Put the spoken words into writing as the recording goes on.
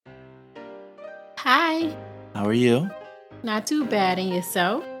Hi, How are you? not too bad in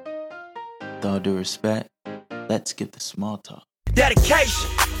yourself. With all due respect, let's get the small talk. Dedication,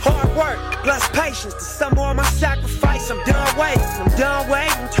 hard work, plus patience. To some more of my sacrifice. I'm done waiting.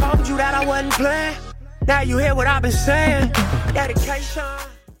 Told you that I wasn't playing. Now you hear what I've been saying. Dedication.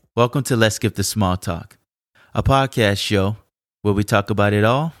 Welcome to Let's Skip the Small Talk, a podcast show where we talk about it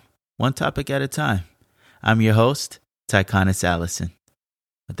all, one topic at a time. I'm your host, Tyconis Allison.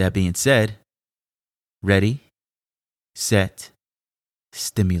 With that being said, ready, set,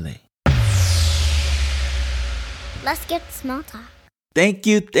 stimulate. Let's get small talk. Thank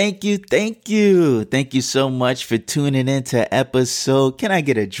you. Thank you so much for tuning into episode. Can I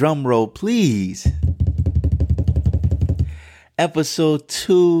get a drum roll, please? Episode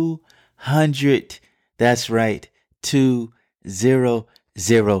 200. That's right.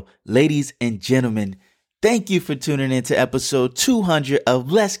 200. Ladies and gentlemen, thank you for tuning into episode 200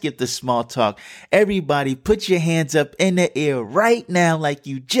 of Let's Get the Small Talk. Everybody put your hands up in the air right now like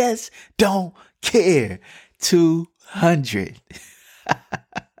you just don't care. 200.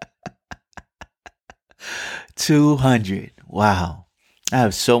 200. Wow. I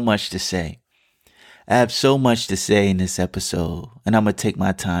have so much to say. I have so much to say in this episode, and I'm going to take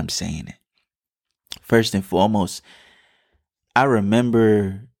my time saying it. First and foremost, I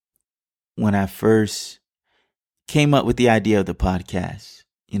remember when I first came up with the idea of the podcast.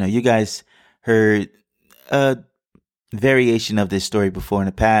 You know, you guys heard a variation of this story before in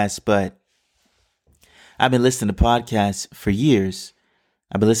the past, but I've been listening to podcasts for years.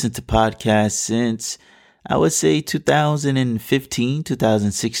 I've been listening to podcasts since, I would say, 2015,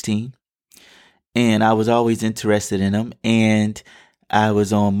 2016. And I was always interested in them. And I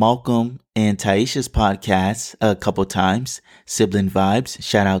was on Malcolm and Taisha's podcast a couple times, Sibling Vibes.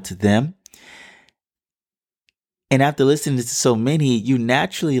 Shout out to them. And after listening to so many, you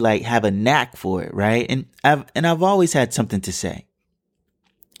naturally have a knack for it, right? And I've always had something to say,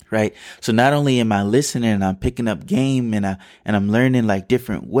 right? So not only am I listening and I'm picking up game and I'm learning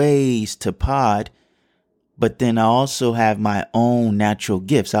different ways to pod, but then I also have my own natural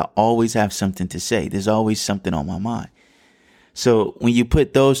gifts. I always have something to say. There's always something on my mind. So when you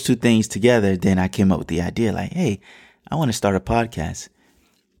put those two things together, then I came up with the idea hey, I want to start a podcast.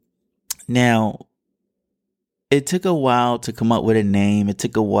 Now, it took a while to come up with a name. It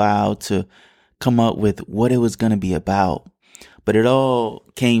took a while to come up with what it was going to be about. But it all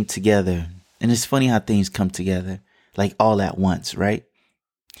came together. And it's funny how things come together, all at once, right?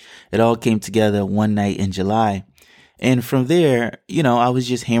 It all came together one night in July. And from there, I was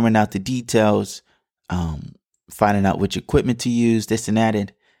just hammering out the details, finding out which equipment to use, this and that.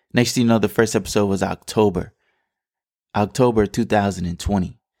 And next thing you know, the first episode was October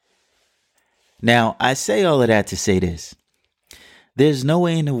 2020. Now, I say all of that to say this. There's no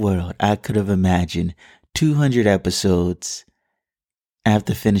way in the world I could have imagined 200 episodes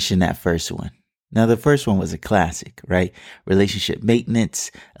after finishing that first one. Now, the first one was a classic, right? Relationship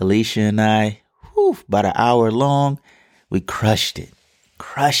maintenance. Alicia and I, about an hour long. We crushed it.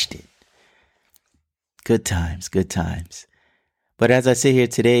 Good times. But as I sit here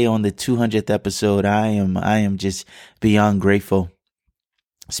today on the 200th episode, I am just beyond grateful.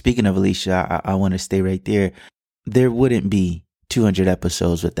 Speaking of Alicia, I want to stay right there. There wouldn't be 200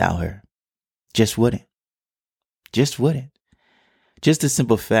 episodes without her. Just wouldn't. Just the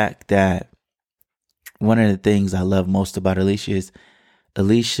simple fact that one of the things I love most about Alicia is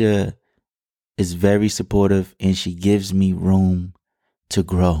Alicia is very supportive and she gives me room to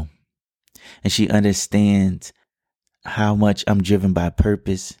grow. And she understands how much I'm driven by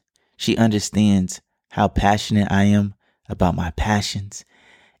purpose. She understands how passionate I am about my passions.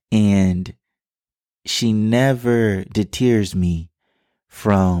 And she never deters me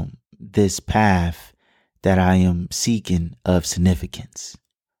from this path that I am seeking of significance.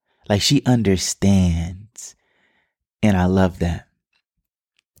 She understands. And I love that.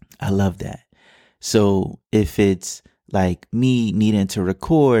 So if it's me needing to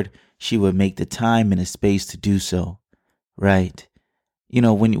record, she would make the time and the space to do so. Right.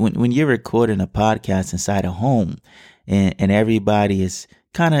 When you're recording a podcast inside a home and everybody is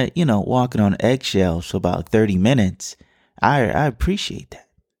kind of, walking on eggshells for about 30 minutes, I appreciate that.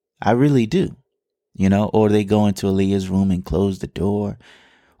 I really do. Or they go into Aaliyah's room and close the door.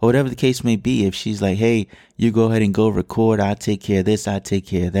 Or whatever the case may be, if she's hey, you go ahead and go record, I'll take care of this, I'll take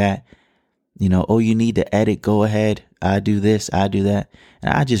care of that. You need to edit, go ahead, I do this, I do that.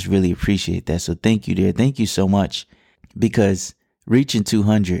 And I just really appreciate that. So thank you, dear. Thank you so much. Because reaching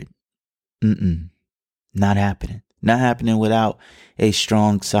 200, not happening. Not happening without a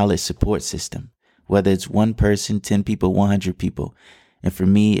strong, solid support system. Whether it's one person, 10 people, 100 people. And for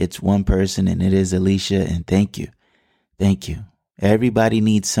me, it's one person, and it is Alicia. And thank you. Thank you. Everybody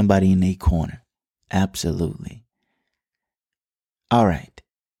needs somebody in their corner. Absolutely. All right.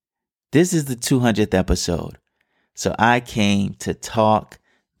 This is the 200th episode. So I came to talk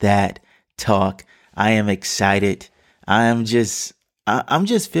that talk. I am excited. I'm just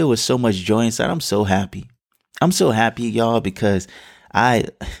filled with so much joy inside. I'm so happy. I'm so happy, y'all, because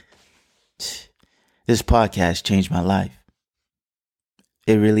this podcast changed my life.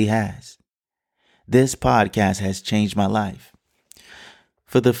 It really has. This podcast has changed my life.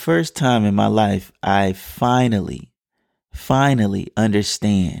 For the first time in my life, I finally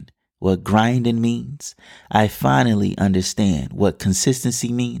understand what grinding means. I finally understand what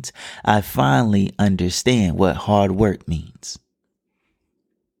consistency means. I finally understand what hard work means.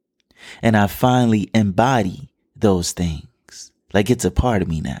 And I finally embody those things. Like it's a part of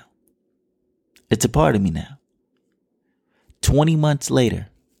me now. It's a part of me now. 20 months later,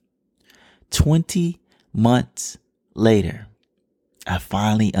 I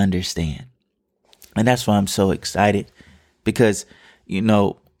finally understand. And that's why I'm so excited, because,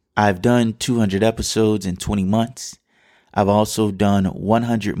 I've done 200 episodes in 20 months. I've also done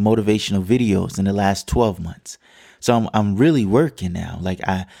 100 motivational videos in the last 12 months. So I'm really working now. Like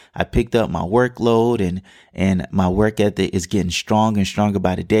I picked up my workload, and my work ethic is getting stronger and stronger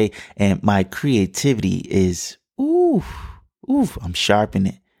by the day. And my creativity is, I'm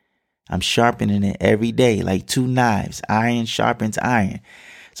sharpening it. I'm sharpening it every day, like two knives. Iron sharpens iron.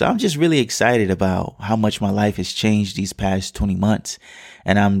 So I'm just really excited about how much my life has changed these past 20 months.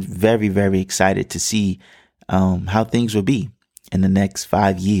 And I'm very, very excited to see how things will be in the next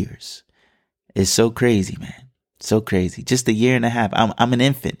 5 years. It's so crazy, man. So crazy. Just a year and a half. I'm an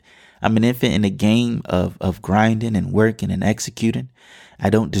infant. I'm an infant in the game of grinding and working and executing. I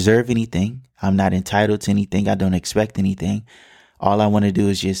don't deserve anything. I'm not entitled to anything. I don't expect anything. All I want to do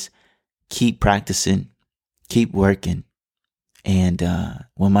is just keep practicing, keep working. And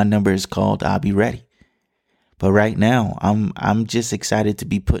when my number is called, I'll be ready. But right now, I'm just excited to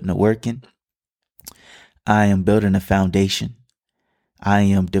be putting the work in. I am building a foundation. I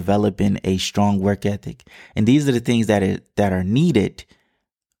am developing a strong work ethic. And these are the things that are needed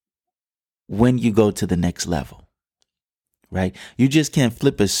when you go to the next level, right? You just can't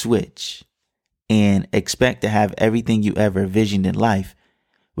flip a switch and expect to have everything you ever envisioned in life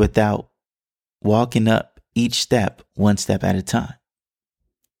without walking up each step, one step at a time.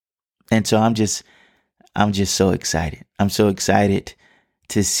 And so I'm just so excited. I'm so excited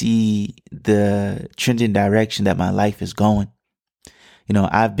to see the trending direction that my life is going.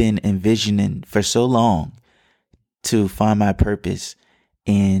 I've been envisioning for so long to find my purpose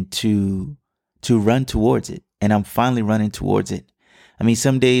and to run towards it. And I'm finally running towards it. I mean,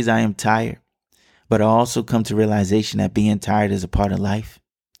 some days I am tired, but I also come to realization that being tired is a part of life.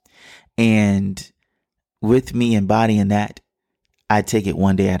 And with me embodying that, I take it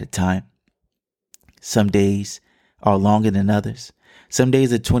one day at a time. Some days are longer than others. Some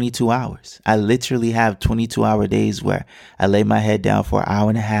days are 22 hours. I literally have 22-hour days where I lay my head down for an hour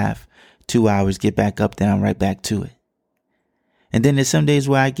and a half, 2 hours, get back up, then I'm right back to it. And then there's some days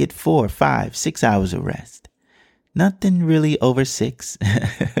where I get 4, 5, 6 hours of rest. Nothing really over 6.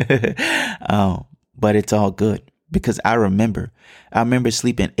 But it's all good because I remember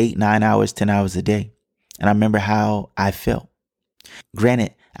sleeping 8, 9 hours, 10 hours a day. And I remember how I felt.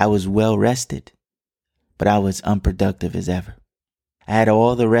 Granted, I was well rested, but I was unproductive as ever. I had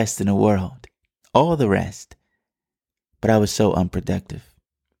all the rest in the world, all the rest, but I was so unproductive.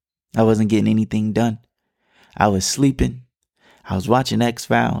 I wasn't getting anything done. I was sleeping, I was watching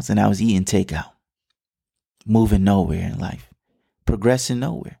X-Files, and I was eating takeout. Moving nowhere in life, progressing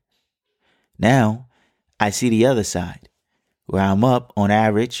nowhere. Now, I see the other side, where I'm up on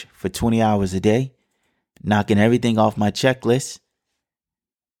average for 20 hours a day, knocking everything off my checklist.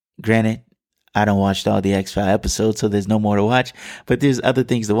 Granted, I don't watch all the X-Files episodes, so there's no more to watch. But there's other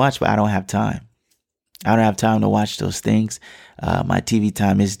things to watch, but I don't have time. I don't have time to watch those things. My TV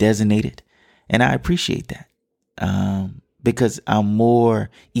time is designated, and I appreciate that because I'm more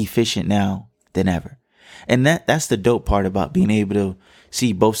efficient now than ever. And that's the dope part about being able to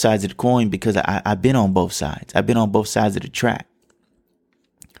see both sides of the coin, because I've been on both sides. I've been on both sides of the track,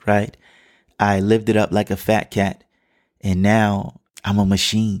 right? I lived it up like a fat cat, and now I'm a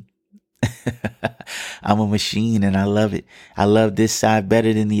machine. I'm a machine, and I love it. I love this side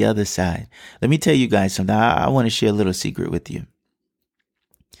better than the other side. Let me tell you guys something. I want to share a little secret with you.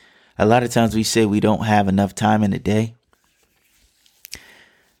 A lot of times we say we don't have enough time in the day.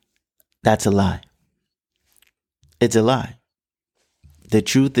 That's a lie. It's a lie. The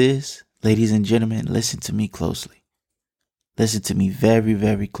truth is, ladies and gentlemen, listen to me closely. Listen to me very,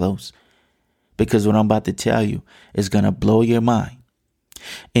 very close, because what I'm about to tell you is going to blow your mind.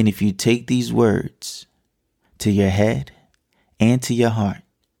 And if you take these words to your head and to your heart,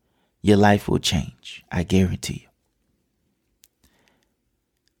 your life will change. I guarantee you.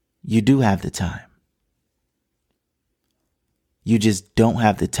 You do have the time. You just don't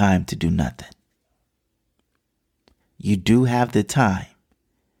have the time to do nothing. You do have the time.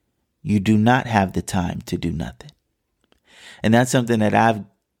 You do not have the time to do nothing. And that's something that I've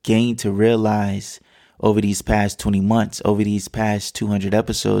gained to realize over these past 20 months, over these past 200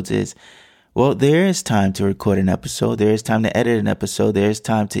 episodes is, well, there is time to record an episode. There is time to edit an episode. There is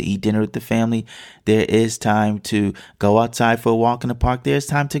time to eat dinner with the family. There is time to go outside for a walk in the park. There is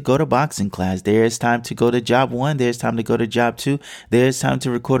time to go to boxing class. There is time to go to job 1. There's time to go to job 2. There is time to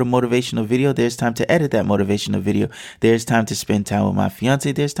record a motivational video. There's time to edit that motivational video. There's time to spend time with my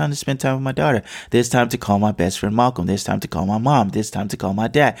fiance. There's time to spend time with my daughter. There's time to call my best friend Malcolm. There's time to call my mom. There's time to call my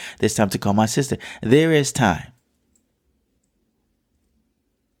dad. There's time to call my sister. There is time.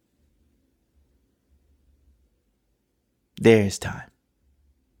 There is time.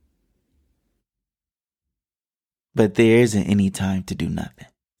 But there isn't any time to do nothing.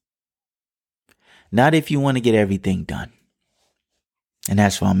 Not if you want to get everything done. And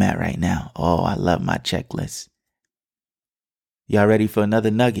that's where I'm at right now. Oh, I love my checklist. Y'all ready for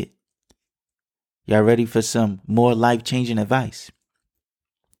another nugget? Y'all ready for some more life-changing advice?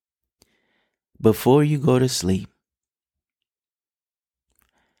 Before you go to sleep,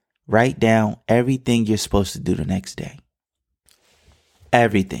 write down everything you're supposed to do the next day.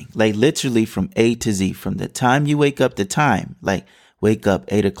 Everything, like literally from A to Z, from the time you wake up, the time, like wake up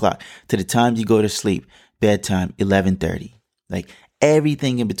 8 o'clock, to the time you go to sleep, bedtime 11:30, like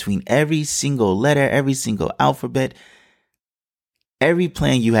everything in between, every single letter, every single alphabet, every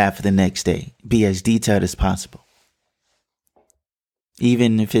plan you have for the next day, be as detailed as possible.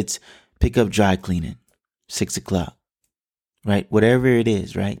 Even if it's pick up dry cleaning, 6 o'clock, right? Whatever it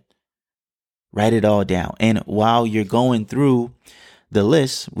is, right? Write it all down. And while you're going through the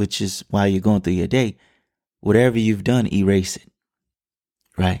list, which is while you're going through your day, whatever you've done, erase it.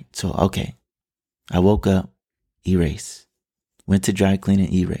 Right? So, okay. I woke up, erase. Went to dry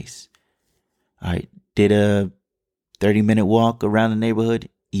cleaning, erase. All right. Did a 30-minute walk around the neighborhood,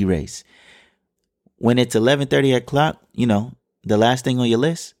 erase. When it's 11:30 o'clock, the last thing on your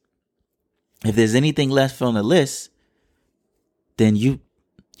list, if there's anything left on the list, then you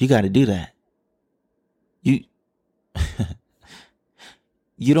got to do that.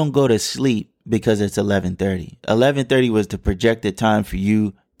 You don't go to sleep because it's 11:30. 11:30 was the projected time for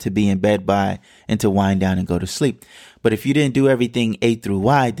you to be in bed by and to wind down and go to sleep. But if you didn't do everything A through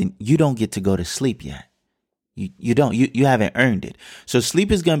Y, then you don't get to go to sleep yet. You don't. You haven't earned it. So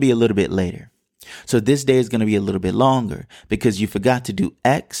sleep is going to be a little bit later. So this day is going to be a little bit longer because you forgot to do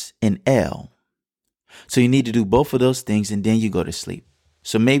X and L. So you need to do both of those things and then you go to sleep.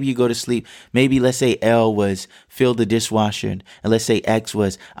 So maybe you go to sleep. Maybe let's say L was fill the dishwasher. And let's say X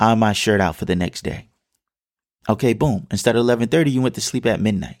was iron my shirt out for the next day. Okay, boom. Instead of 11:30, you went to sleep at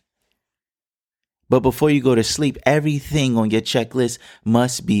midnight. But before you go to sleep, everything on your checklist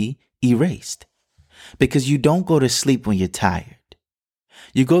must be erased. Because you don't go to sleep when you're tired.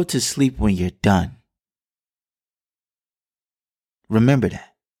 You go to sleep when you're done. Remember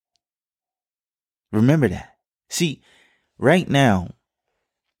that. Remember that. See, right now,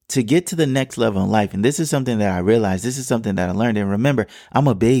 to get to the next level in life, and this is something that I realized, this is something that I learned, and remember, I'm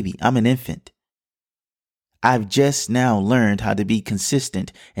a baby, I'm an infant. I've just now learned how to be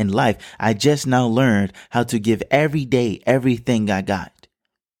consistent in life. I just now learned how to give every day everything I got.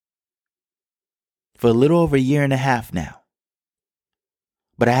 For a little over a year and a half now.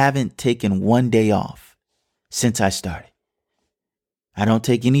 But I haven't taken one day off since I started. I don't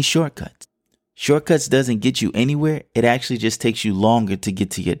take any shortcuts. Shortcuts doesn't get you anywhere. It actually just takes you longer to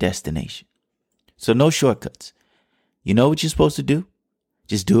get to your destination. So no shortcuts. You know what you're supposed to do?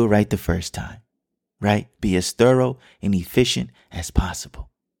 Just do it right the first time, right? Be as thorough and efficient as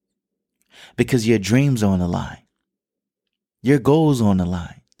possible. Because your dreams are on the line. Your goals are on the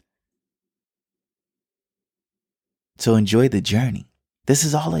line. So enjoy the journey. This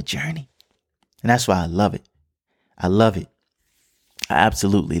is all a journey. And that's why I love it. I love it. I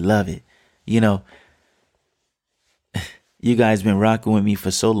absolutely love it. You guys been rocking with me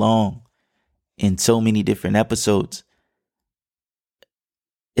for so long in so many different episodes.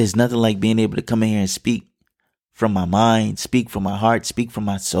 It's nothing like being able to come in here and speak from my mind, speak from my heart, speak from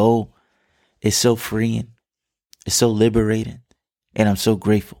my soul. It's so freeing. It's so liberating. And I'm so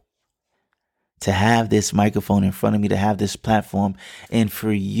grateful to have this microphone in front of me, to have this platform, and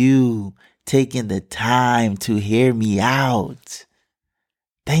for you taking the time to hear me out.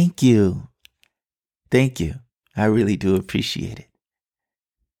 Thank you. Thank you. I really do appreciate it.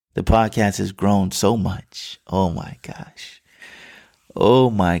 The podcast has grown so much. Oh my gosh. Oh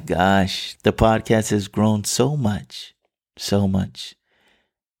my gosh. The podcast has grown so much. So much.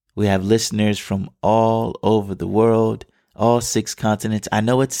 We have listeners from all over the world, all 6 continents. I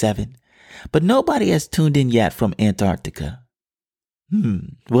know it's 7, but nobody has tuned in yet from Antarctica.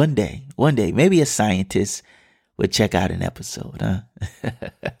 One day, maybe a scientist would check out an episode, huh?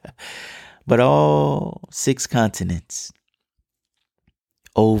 But all 6 continents,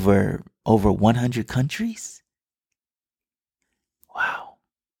 over 100 countries. Wow.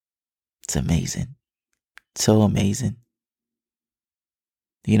 It's amazing. So amazing.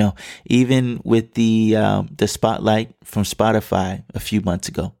 You know, even with the spotlight from Spotify a few months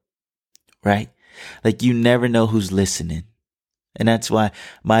ago, right? Like, you never know who's listening. And that's why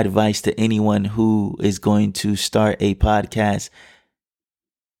my advice to anyone who is going to start a podcast,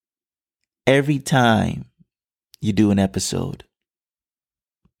 every time you do an episode,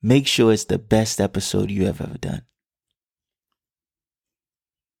 make sure it's the best episode you have ever done.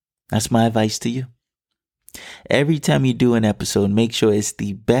 That's my advice to you. Every time you do an episode, make sure it's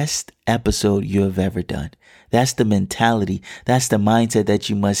the best episode you have ever done. That's the mentality. That's the mindset that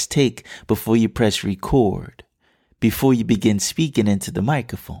you must take before you press record, before you begin speaking into the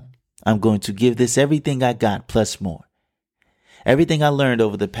microphone. I'm going to give this everything I got plus more. Everything I learned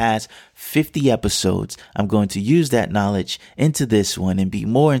over the past 50 episodes, I'm going to use that knowledge into this one and be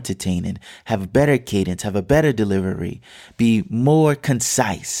more entertaining, have a better cadence, have a better delivery, be more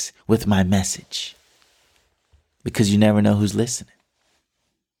concise with my message. Because you never know who's listening.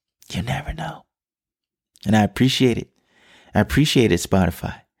 You never know. And I appreciate it. I appreciate it,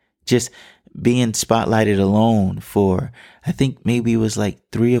 Spotify. Just being spotlighted alone for, I think maybe it was like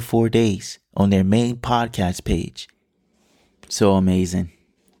 3 or 4 days on their main podcast page. So amazing.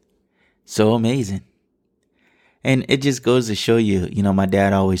 So amazing. And it just goes to show you, you know, my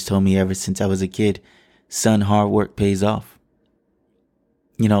dad always told me ever since I was a kid, son, hard work pays off.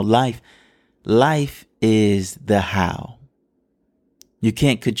 You know, life is the how. You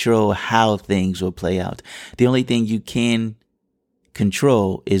can't control how things will play out. The only thing you can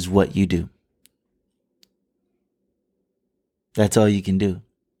control is what you do. That's all you can do.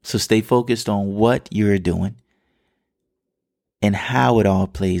 So stay focused on what you're doing and how it all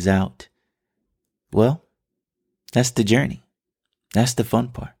plays out. Well, that's the journey. That's the fun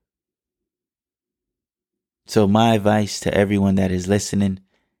part. So my advice to everyone that is listening,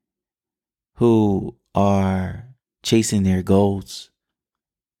 who are chasing their goals,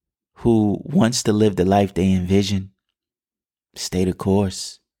 who wants to live the life they envision, stay the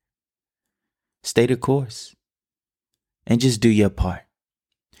course. Stay the course. And just do your part.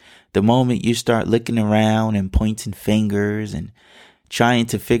 The moment you start looking around and pointing fingers and trying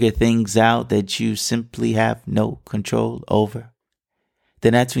to figure things out that you simply have no control over,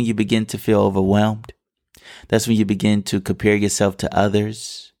 then that's when you begin to feel overwhelmed. That's when you begin to compare yourself to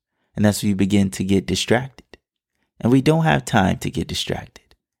others. And that's when you begin to get distracted. And we don't have time to get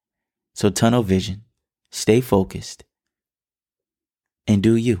distracted. So tunnel vision, stay focused, and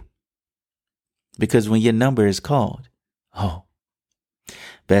do you. Because when your number is called,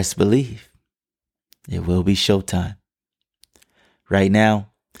 best believe it will be showtime. Right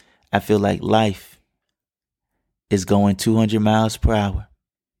now, I feel like life is going 200 miles per hour.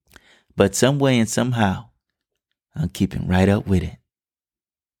 But some way and somehow, I'm keeping right up with it.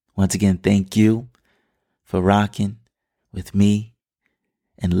 Once again, thank you for rocking with me.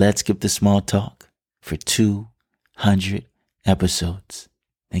 And let's skip the small talk for 200 episodes.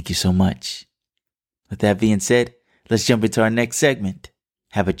 Thank you so much. With that being said, let's jump into our next segment.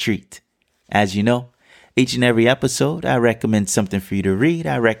 Have a treat. As you know, each and every episode, I recommend something for you to read.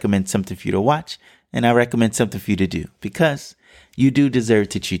 I recommend something for you to watch. And I recommend something for you to do. Because you do deserve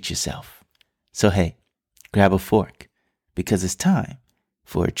to treat yourself. So hey, grab a fork. Because it's time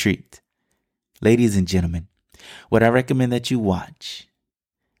for a treat. Ladies and gentlemen, what I recommend that you watch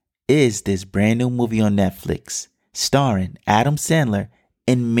is this brand new movie on Netflix starring Adam Sandler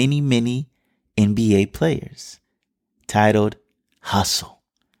and many, many NBA players titled Hustle.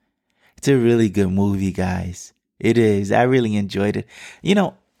 It's a really good movie, guys. It is. I really enjoyed it. You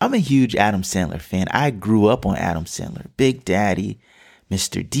know, I'm a huge Adam Sandler fan. I grew up on Adam Sandler. Big Daddy,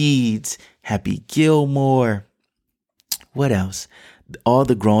 Mr. Deeds, Happy Gilmore. What else? All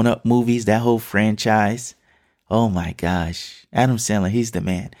the grown-up movies, that whole franchise. Oh my gosh. Adam Sandler, he's the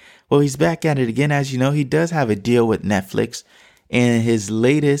man. Well, he's back at it again. As you know, he does have a deal with Netflix. And his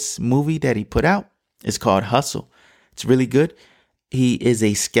latest movie that he put out is called Hustle. It's really good. He is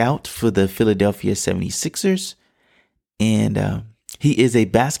a scout for the Philadelphia 76ers. And he is a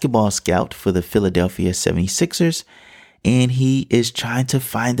basketball scout for the Philadelphia 76ers. And he is trying to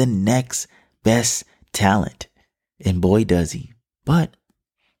find the next best talent. And boy, does he. But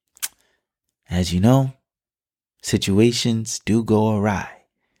as you know, situations do go awry.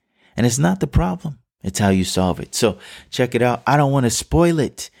 And it's not the problem. It's how you solve it. So check it out. I don't want to spoil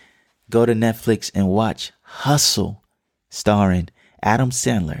it. Go to Netflix and watch Hustle, starring Adam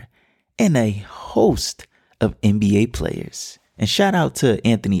Sandler and a host of NBA players. And shout out to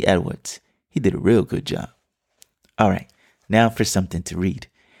Anthony Edwards. He did a real good job. All right, now for something to read.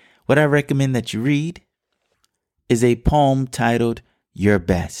 What I recommend that you read is a poem titled Your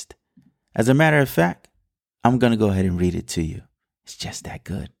Best. As a matter of fact, I'm going to go ahead and read it to you. It's just that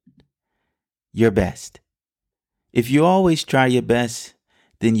good. Your best. If you always try your best,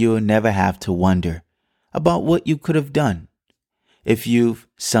 then you'll never have to wonder about what you could have done if you've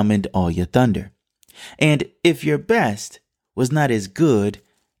summoned all your thunder. And if your best was not as good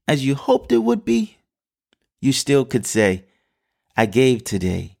as you hoped it would be, you still could say, I gave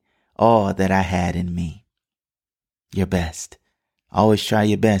today all that I had in me. Your best. Always try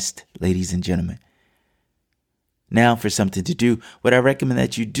your best, ladies and gentlemen. Now for something to do. What I recommend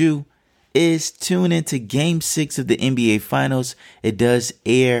that you do is tune into Game 6 of the NBA Finals. It does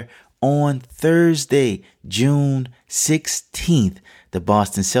air on Thursday, June 16th. The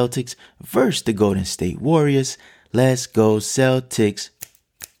Boston Celtics versus the Golden State Warriors. Let's go Celtics.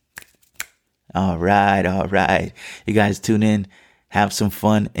 All right. You guys tune in. Have some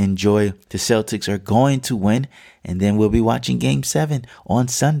fun. Enjoy. The Celtics are going to win. And then we'll be watching Game 7 on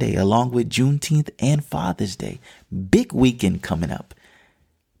Sunday along with Juneteenth and Father's Day. Big weekend coming up.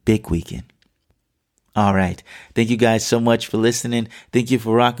 Big weekend. All right. Thank you guys so much for listening. Thank you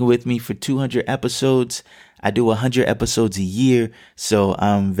for rocking with me for 200 episodes. I do 100 episodes a year. So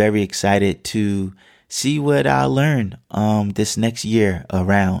I'm very excited to see what I'll learn this next year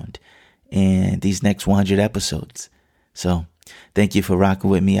around and these next 100 episodes. So thank you for rocking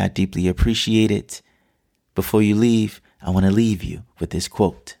with me. I deeply appreciate it. Before you leave, I want to leave you with this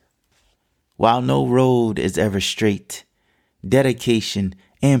quote. While no road is ever straight, dedication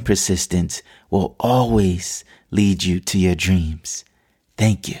and persistence will always lead you to your dreams.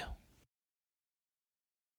 Thank you.